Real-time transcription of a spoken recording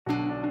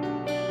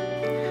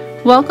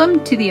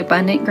Welcome to the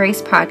Abundant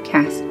Grace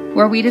Podcast,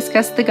 where we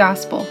discuss the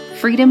gospel,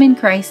 freedom in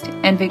Christ,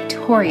 and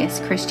victorious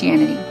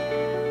Christianity.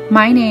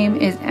 My name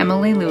is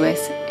Emily Lewis,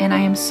 and I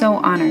am so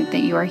honored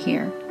that you are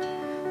here.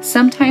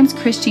 Sometimes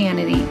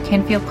Christianity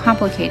can feel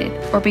complicated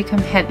or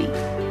become heavy.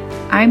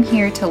 I'm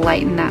here to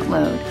lighten that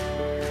load.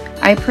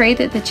 I pray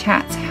that the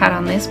chats had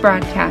on this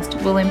broadcast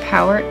will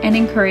empower and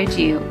encourage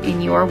you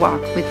in your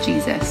walk with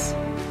Jesus.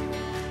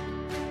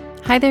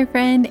 Hi there,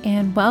 friend,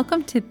 and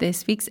welcome to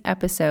this week's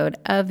episode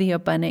of the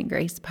Abundant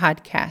Grace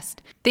Podcast.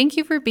 Thank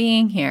you for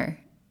being here.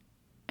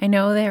 I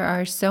know there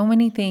are so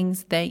many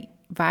things that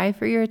vie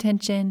for your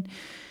attention,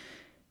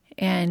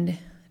 and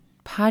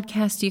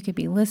podcasts you could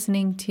be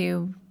listening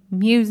to,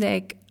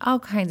 music, all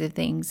kinds of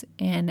things,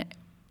 and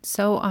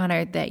so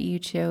honored that you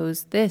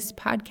chose this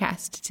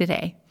podcast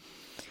today.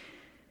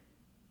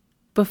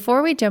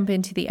 Before we jump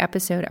into the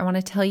episode, I want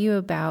to tell you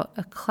about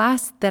a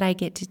class that I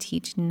get to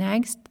teach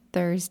next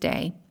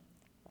Thursday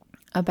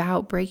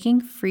about breaking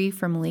free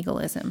from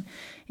legalism.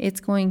 It's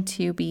going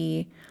to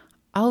be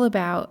all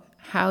about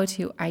how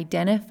to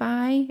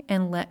identify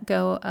and let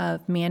go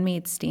of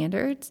man-made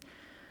standards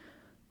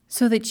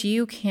so that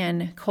you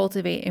can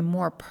cultivate a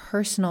more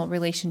personal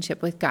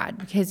relationship with God.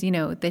 Because, the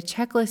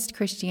checklist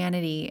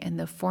Christianity and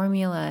the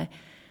formula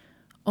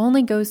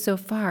only goes so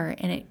far,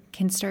 and it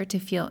can start to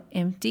feel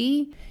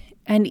empty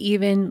and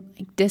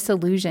even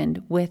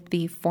disillusioned with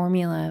the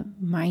formula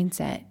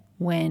mindset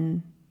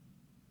when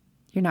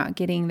you're not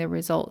getting the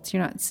results.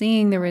 You're not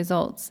seeing the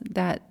results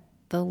that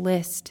the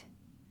list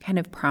kind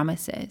of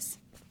promises.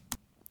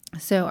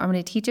 So I'm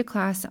going to teach a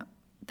class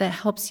that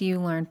helps you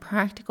learn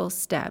practical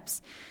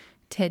steps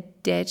to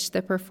ditch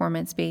the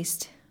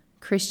performance-based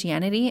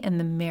Christianity and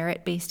the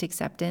merit-based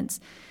acceptance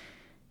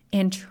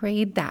and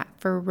trade that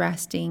for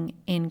resting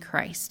in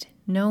Christ.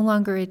 No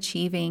longer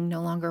achieving,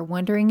 no longer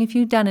wondering if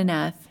you've done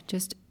enough,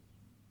 just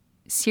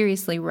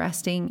seriously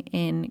resting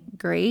in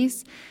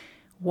grace,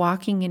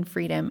 walking in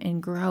freedom,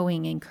 and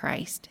growing in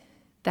Christ.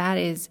 That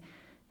is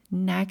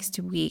next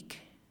week.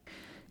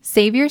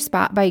 Save your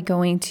spot by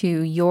going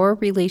to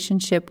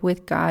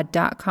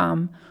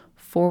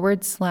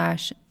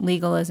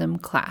yourrelationshipwithgod.com/legalism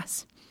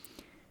class.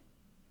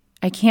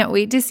 I can't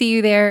wait to see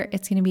you there.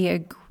 It's going to be a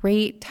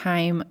great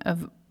time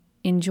of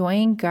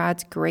enjoying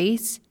God's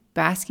grace,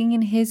 basking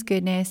in His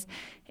goodness,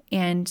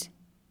 and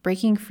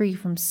breaking free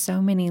from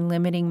so many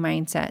limiting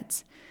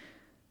mindsets.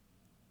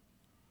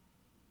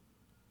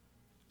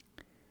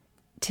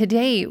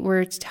 Today,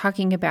 we're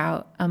talking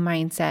about a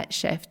mindset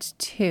shift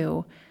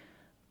too.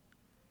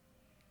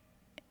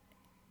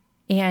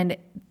 And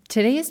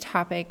today's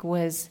topic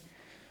was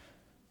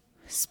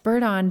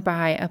spurred on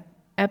by an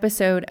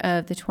episode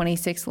of the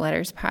 26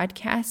 Letters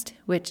podcast,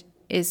 which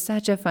is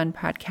such a fun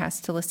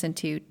podcast to listen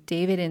to.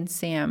 David and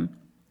Sam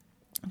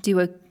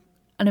do an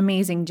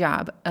amazing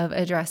job of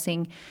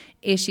addressing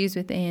issues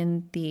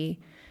within the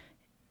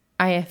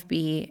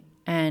IFB,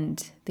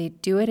 and they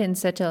do it in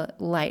such a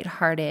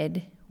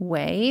lighthearted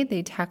way.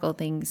 They tackle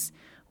things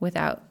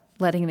without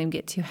letting them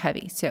get too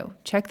heavy. So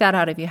check that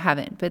out if you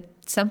haven't. But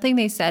something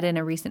they said in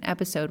a recent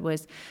episode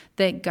was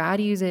that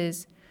God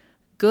uses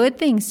good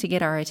things to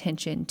get our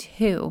attention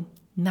too,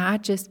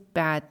 not just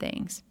bad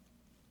things.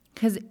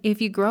 Because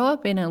if you grow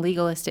up in a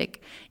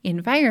legalistic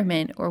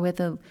environment or with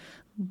a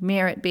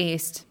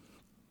merit-based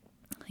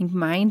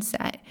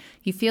mindset,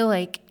 you feel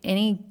like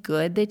any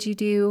good that you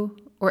do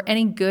or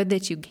any good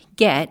that you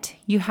get,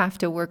 you have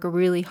to work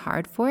really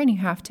hard for, and you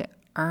have to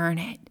earn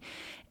it.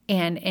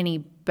 And any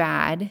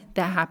bad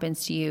that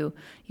happens to you,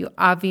 you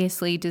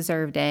obviously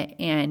deserved it,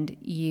 and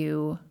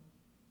it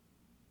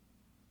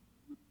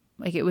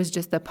was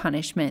just the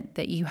punishment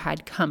that you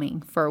had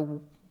coming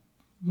for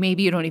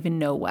maybe you don't even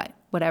know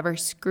whatever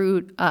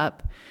screwed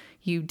up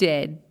you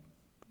did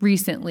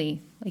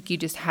recently, like you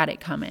just had it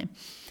coming.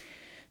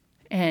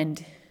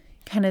 And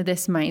kind of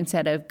this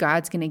mindset of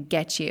God's going to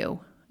get you,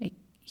 like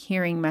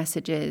hearing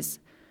messages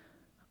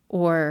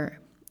or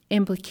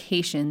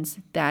implications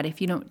that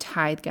if you don't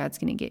tithe, God's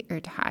going to get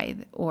your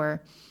tithe.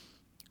 Or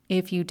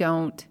if you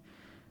don't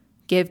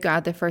give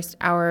God the first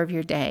hour of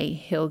your day,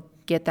 He'll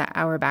get that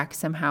hour back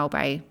somehow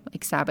by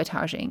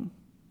sabotaging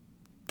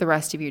the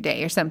rest of your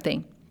day or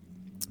something.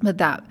 But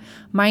that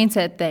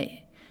mindset that,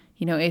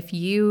 if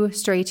you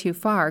stray too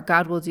far,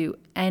 God will do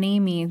any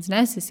means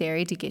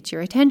necessary to get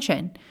your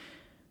attention.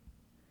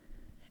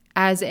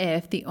 As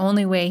if the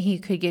only way He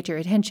could get your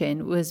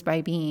attention was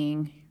by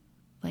being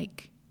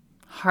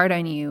hard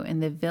on you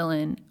and the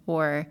villain,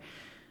 or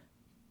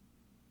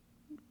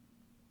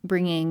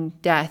bringing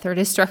death or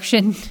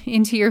destruction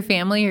into your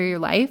family or your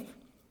life.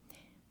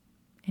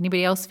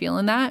 Anybody else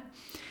feeling that?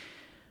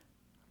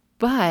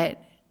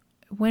 But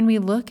when we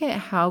look at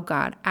how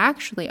God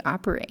actually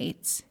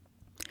operates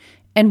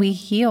and we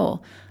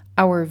heal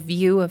our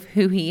view of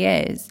who He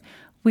is,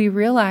 we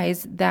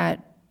realize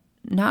that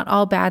not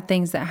all bad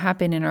things that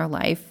happen in our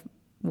life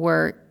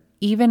were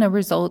even a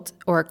result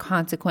or a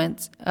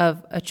consequence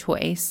of a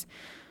choice.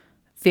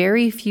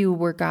 Very few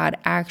were God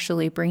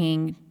actually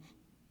bringing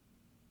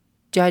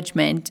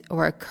judgment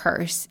or a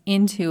curse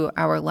into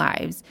our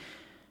lives.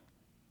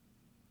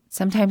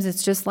 Sometimes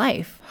it's just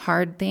life.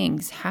 Hard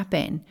things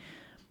happen.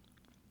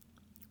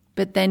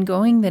 But then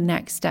going the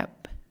next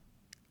step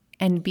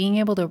and being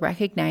able to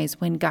recognize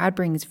when God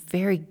brings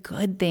very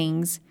good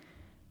things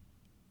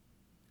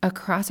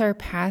across our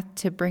path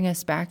to bring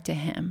us back to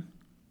Him.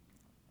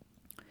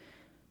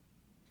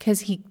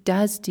 Because He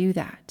does do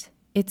that.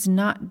 It's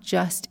not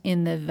just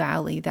in the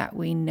valley that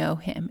we know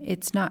Him.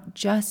 It's not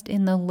just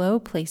in the low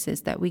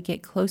places that we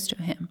get close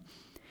to Him.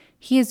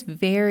 He is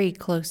very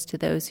close to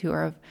those who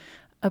are of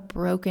a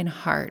broken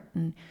heart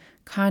and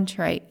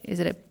contrite. Is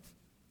it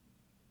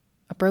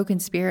a broken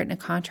spirit and a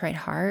contrite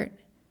heart?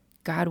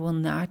 God will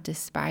not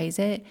despise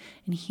it,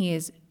 and He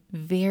is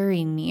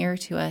very near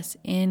to us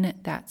in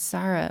that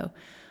sorrow.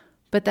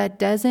 But that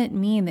doesn't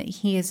mean that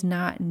He is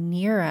not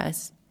near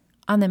us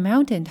on the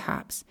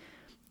mountaintops.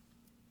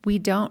 We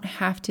don't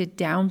have to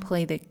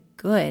downplay the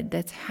good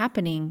that's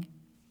happening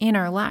in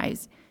our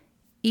lives.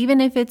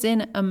 Even if it's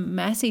in a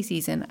messy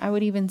season, I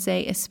would even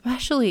say,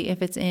 especially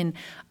if it's in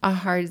a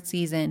hard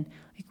season,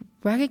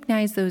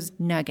 recognize those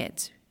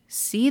nuggets.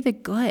 See the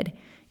good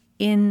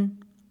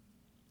in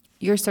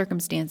your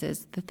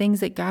circumstances, the things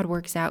that God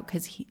works out,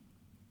 because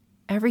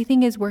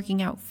everything is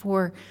working out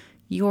for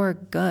your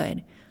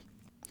good.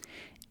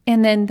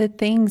 And then the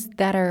things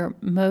that are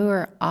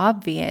more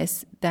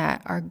obvious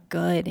that are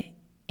good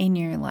in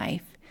your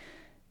life,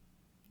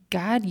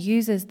 God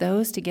uses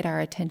those to get our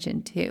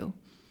attention too.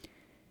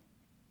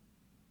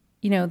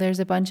 There's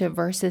a bunch of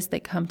verses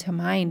that come to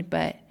mind,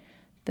 but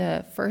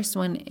the first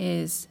one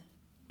is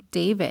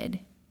David,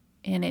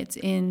 and it's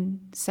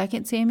in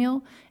 2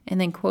 Samuel and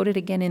then quoted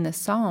again in the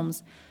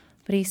Psalms.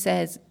 But he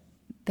says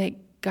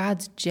that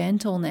God's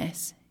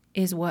gentleness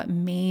is what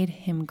made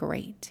him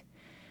great.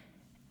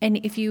 And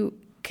if you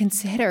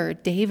consider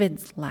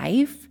David's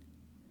life,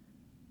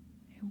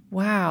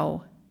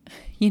 wow,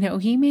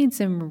 he made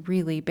some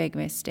really big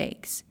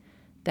mistakes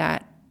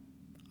that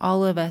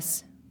all of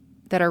us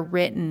that are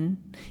written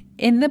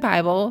in the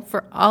Bible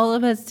for all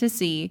of us to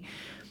see.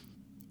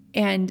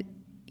 And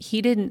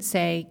he didn't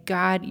say,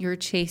 God, you're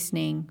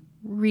chastening.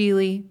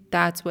 Really?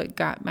 That's what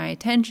got my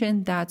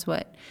attention. That's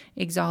what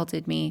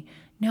exalted me.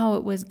 No,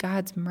 it was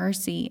God's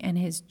mercy and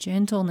His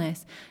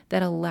gentleness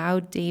that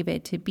allowed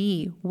David to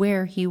be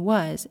where he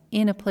was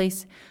in a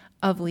place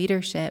of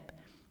leadership.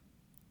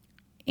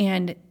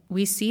 And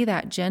we see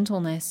that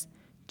gentleness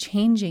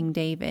changing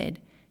David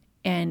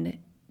and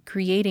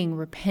creating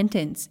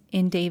repentance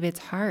in David's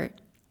heart.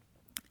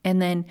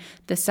 And then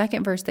the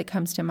second verse that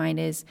comes to mind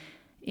is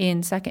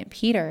in 2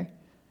 Peter.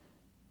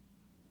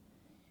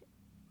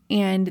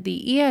 And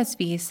the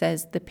ESV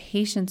says, the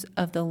patience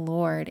of the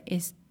Lord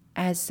is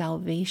as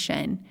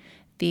salvation.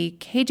 The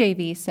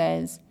KJV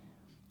says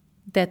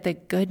that the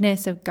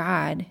goodness of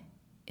God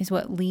is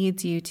what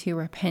leads you to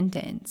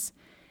repentance.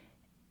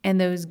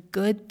 And those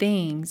good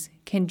things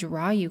can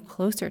draw you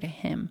closer to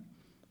Him.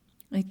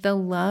 Like the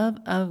love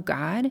of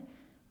God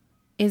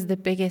is the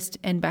biggest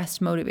and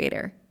best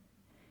motivator.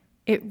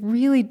 It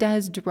really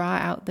does draw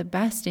out the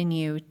best in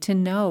you to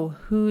know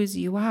whose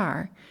you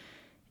are.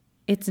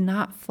 It's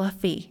not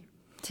fluffy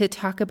to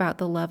talk about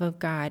the love of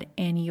God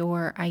and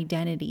your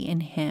identity in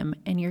Him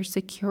and your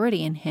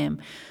security in Him.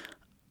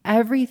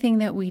 Everything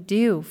that we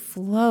do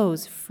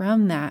flows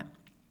from that,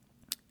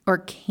 or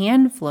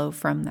can flow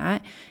from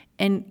that,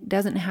 and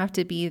doesn't have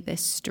to be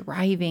this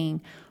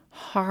striving,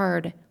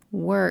 hard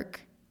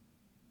work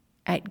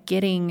at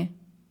getting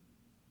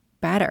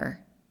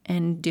better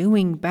and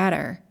doing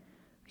better.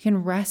 We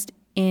can rest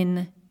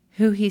in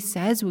who He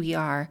says we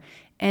are,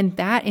 and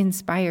that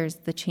inspires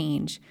the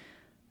change.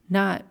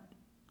 Not,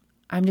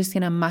 I'm just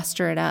going to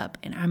muster it up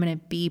and I'm going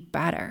to be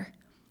better.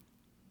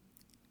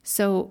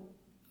 So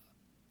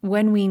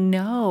when we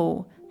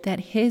know that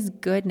His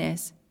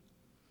goodness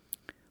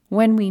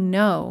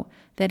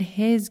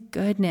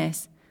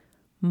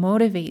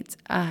motivates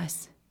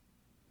us,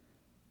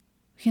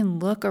 we can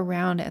look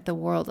around at the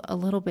world a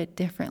little bit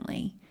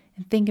differently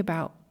and think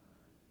about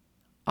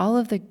all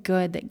of the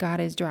good that God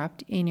has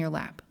dropped in your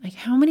lap. Like,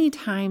 how many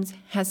times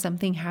has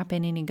something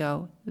happened and you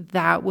go,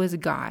 that was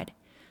God.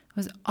 It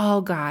was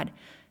all God.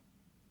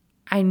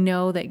 I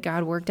know that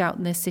God worked out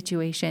in this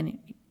situation.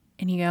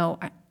 And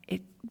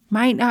it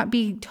might not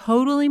be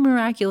totally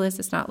miraculous.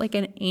 It's not like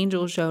an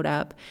angel showed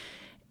up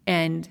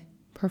and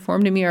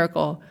performed a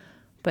miracle,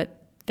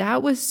 but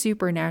that was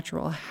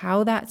supernatural,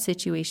 how that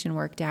situation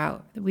worked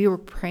out. We were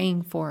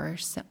praying for,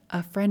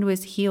 a friend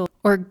was healed,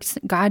 or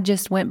God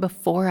just went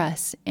before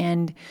us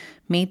and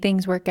made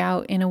things work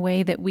out in a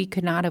way that we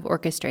could not have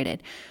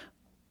orchestrated.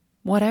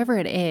 Whatever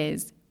it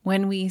is,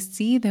 when we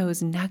see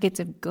those nuggets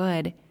of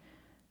good,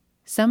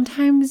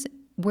 sometimes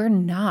we're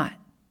not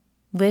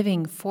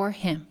living for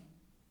Him.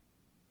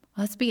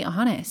 Let's be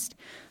honest.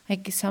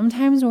 Like,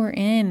 sometimes we're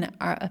in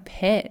a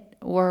pit,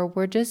 or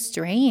we're just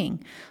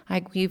straying.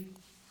 Like, we've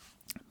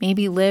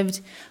maybe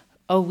lived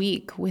a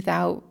week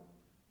without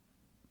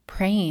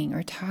praying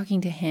or talking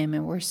to Him,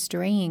 and we're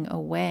straying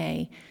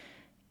away.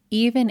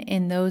 Even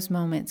in those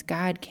moments,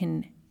 God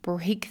can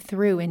break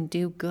through and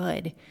do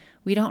good.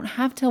 We don't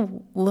have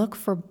to look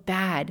for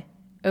bad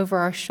over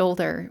our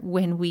shoulder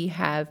when we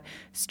have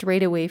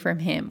strayed away from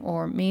Him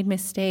or made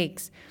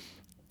mistakes,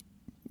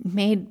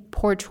 made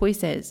poor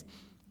choices.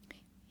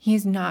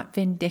 He's not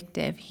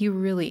vindictive. He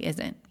really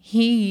isn't.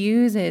 He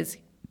uses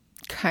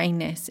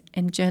kindness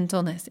and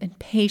gentleness and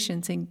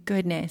patience and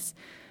goodness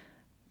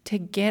to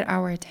get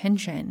our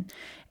attention.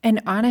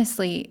 And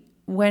honestly,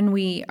 when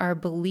we are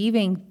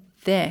believing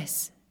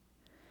this,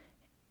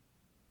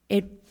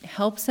 it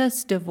helps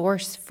us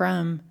divorce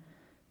from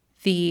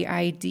the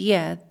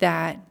idea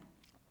that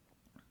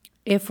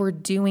if we're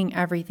doing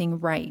everything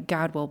right,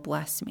 God will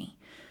bless me.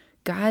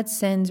 God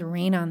sends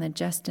rain on the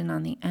just and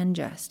on the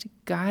unjust.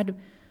 God,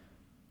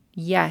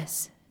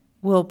 yes,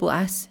 will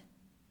bless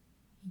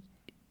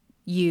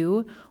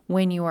you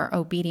when you are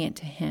obedient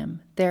to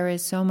Him. There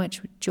is so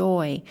much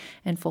joy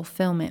and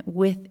fulfillment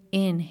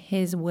within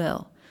His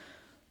will.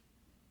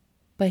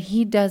 But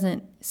He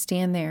doesn't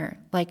stand there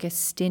like a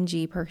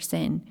stingy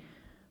person,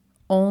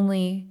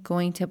 only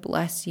going to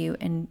bless you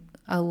and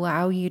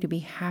allow you to be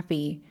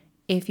happy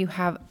if you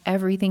have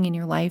everything in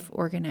your life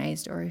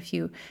organized, or if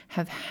you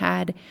have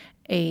had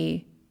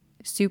a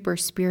super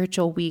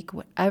spiritual week,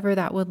 whatever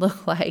that would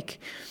look like.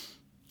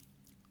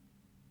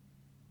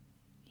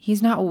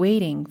 He's not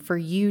waiting for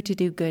you to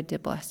do good to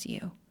bless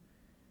you.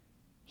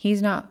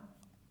 He's not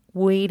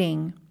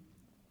waiting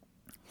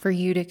for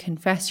you to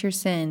confess your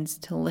sins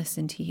to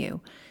listen to you.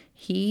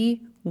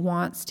 He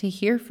wants to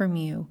hear from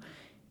you.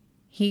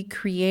 He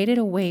created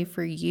a way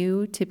for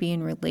you to be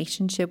in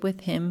relationship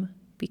with Him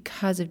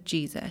because of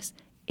Jesus.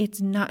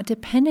 It's not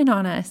dependent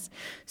on us.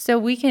 So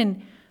we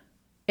can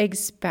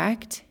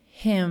expect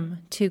Him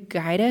to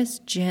guide us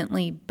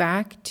gently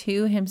back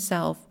to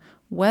Himself,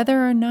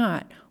 whether or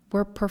not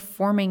we're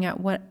performing at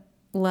what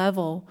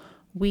level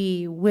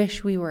we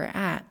wish we were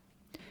at.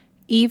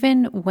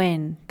 Even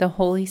when the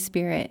Holy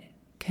Spirit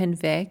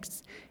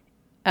convicts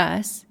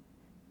us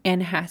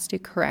and has to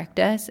correct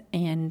us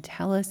and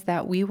tell us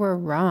that we were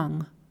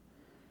wrong,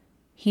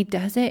 He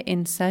does it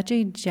in such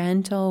a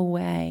gentle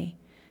way.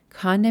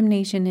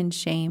 Condemnation and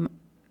shame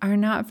are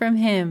not from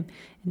Him.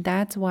 And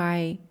that's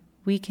why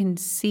we can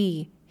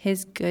see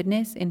His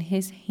goodness in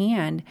His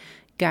hand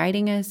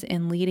guiding us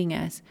and leading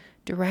us,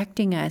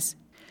 directing us.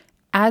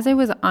 As I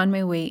was on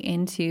my way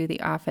into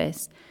the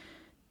office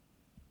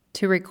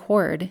to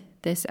record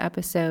this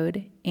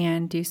episode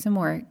and do some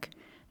work,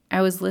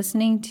 I was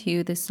listening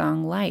to the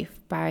song Life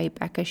by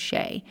Becca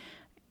Shea.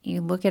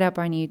 You look it up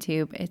on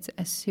YouTube. It's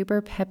a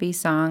super peppy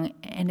song,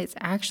 and it's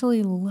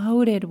actually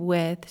loaded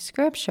with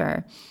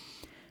scripture.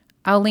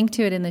 I'll link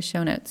to it in the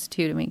show notes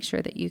too to make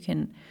sure that you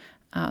can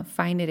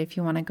find it if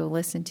you want to go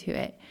listen to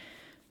it.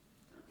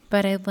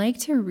 But I'd like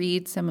to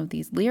read some of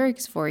these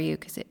lyrics for you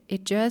because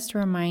it just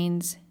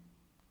reminds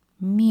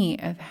me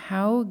of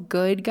how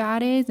good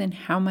God is and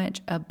how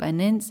much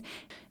abundance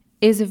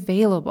is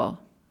available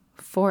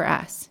for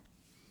us.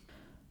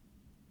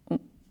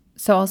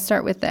 So I'll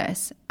start with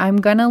this. I'm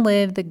going to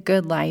live the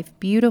good life,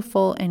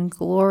 beautiful and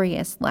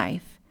glorious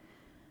life.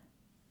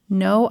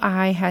 No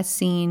eye has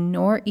seen,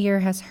 nor ear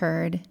has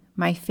heard.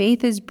 My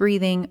faith is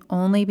breathing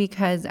only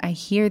because I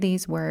hear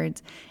these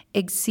words,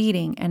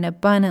 exceeding and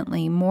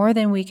abundantly more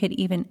than we could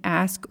even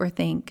ask or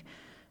think,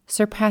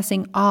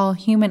 surpassing all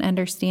human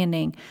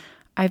understanding.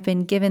 I've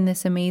been given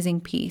this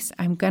amazing peace.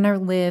 I'm going to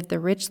live the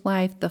rich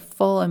life, the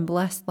full and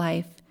blessed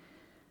life.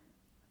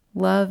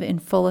 Love in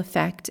full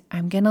effect.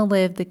 I'm going to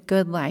live the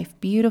good life,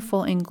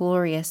 beautiful and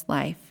glorious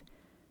life.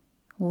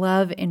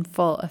 Love in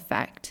full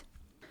effect.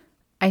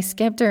 I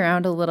skipped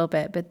around a little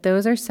bit, but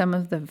those are some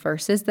of the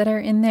verses that are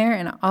in there,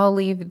 and I'll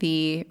leave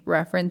the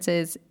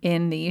references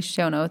in the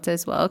show notes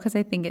as well because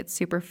I think it's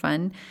super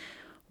fun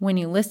when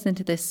you listen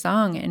to this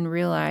song and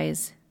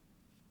realize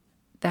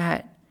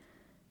that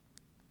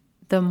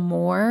the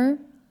more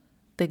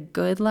the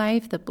good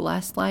life, the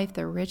blessed life,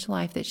 the rich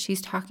life that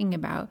she's talking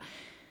about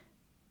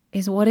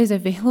is what is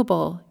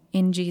available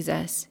in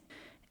Jesus.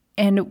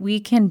 And we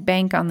can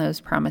bank on those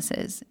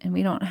promises, and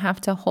we don't have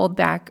to hold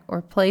back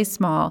or play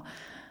small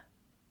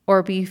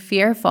or be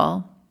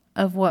fearful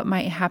of what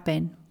might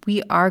happen.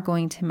 We are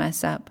going to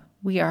mess up.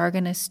 We are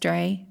going to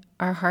stray.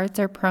 Our hearts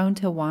are prone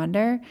to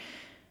wander,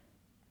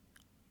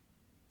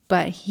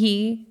 but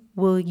He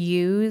will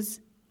use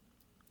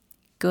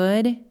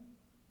good.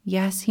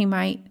 Yes, He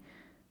might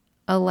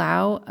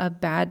allow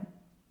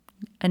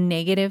a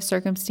negative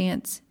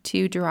circumstance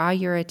to draw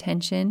your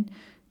attention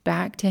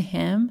back to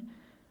Him,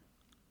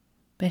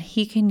 but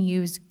He can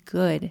use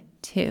good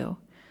too.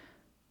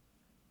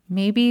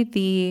 Maybe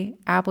the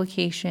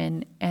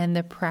application and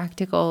the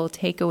practical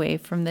takeaway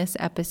from this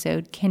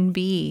episode can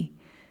be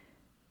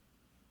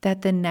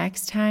that the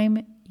next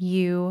time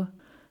you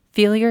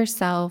feel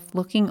yourself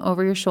looking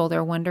over your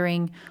shoulder,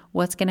 wondering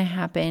what's going to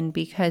happen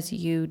because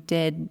you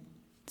did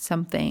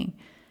something,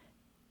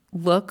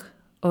 look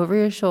over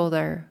your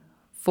shoulder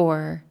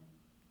for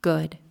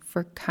good,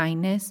 for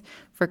kindness,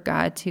 for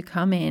God to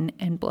come in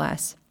and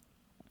bless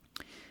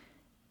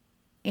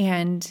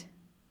and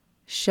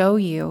show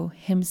you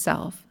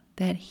Himself,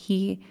 that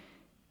He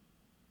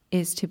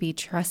is to be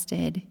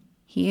trusted.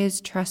 He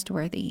is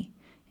trustworthy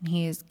and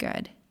He is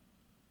good.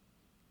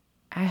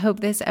 I hope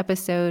this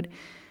episode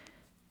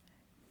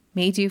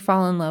made you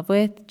fall in love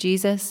with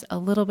Jesus a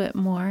little bit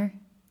more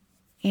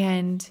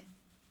and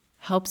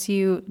helps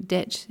you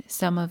ditch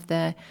some of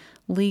the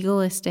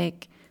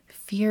legalistic,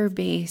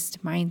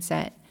 fear-based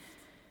mindset,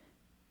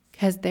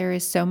 because there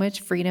is so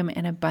much freedom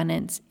and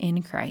abundance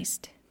in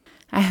Christ.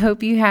 I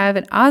hope you have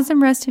an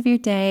awesome rest of your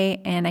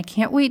day, and I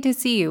can't wait to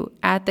see you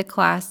at the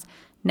class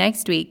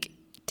next week.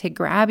 To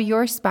grab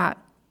your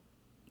spot,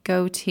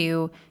 go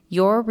to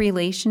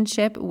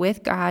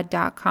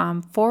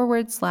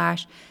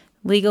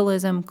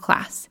yourrelationshipwithgod.com/legalism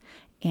class,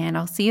 and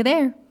I'll see you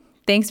there.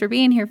 Thanks for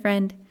being here,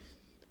 friend.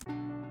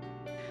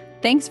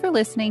 Thanks for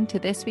listening to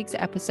this week's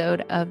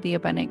episode of the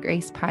Abundant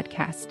Grace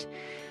Podcast.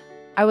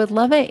 I would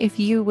love it if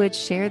you would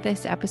share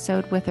this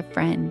episode with a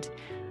friend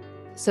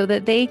so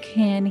that they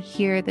can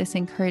hear this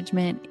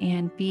encouragement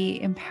and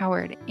be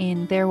empowered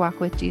in their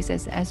walk with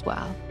Jesus as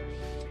well.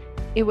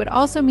 It would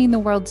also mean the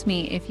world to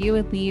me if you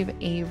would leave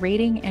a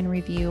rating and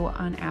review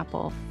on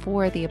Apple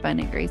for the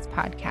Abundant Grace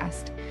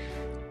Podcast.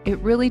 It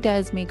really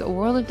does make a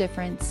world of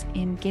difference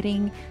in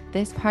getting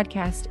this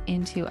podcast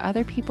into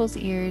other people's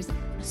ears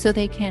so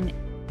they can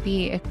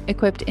be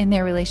equipped in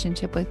their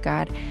relationship with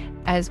God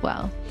as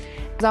well.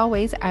 As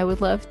always, I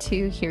would love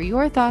to hear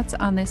your thoughts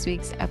on this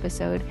week's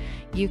episode.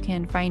 You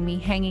can find me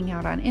hanging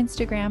out on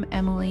Instagram,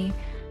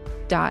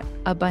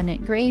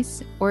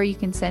 Emily.abundantgrace, or you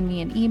can send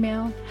me an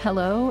email,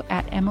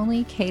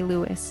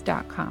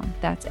 hello@emilyklouis.com.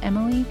 That's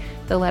Emily,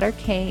 the letter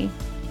K,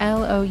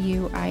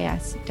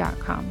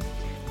 Louis.com.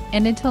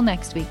 And until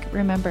next week,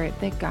 remember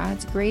that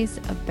God's grace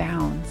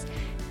abounds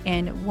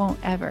and won't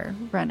ever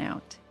run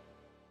out.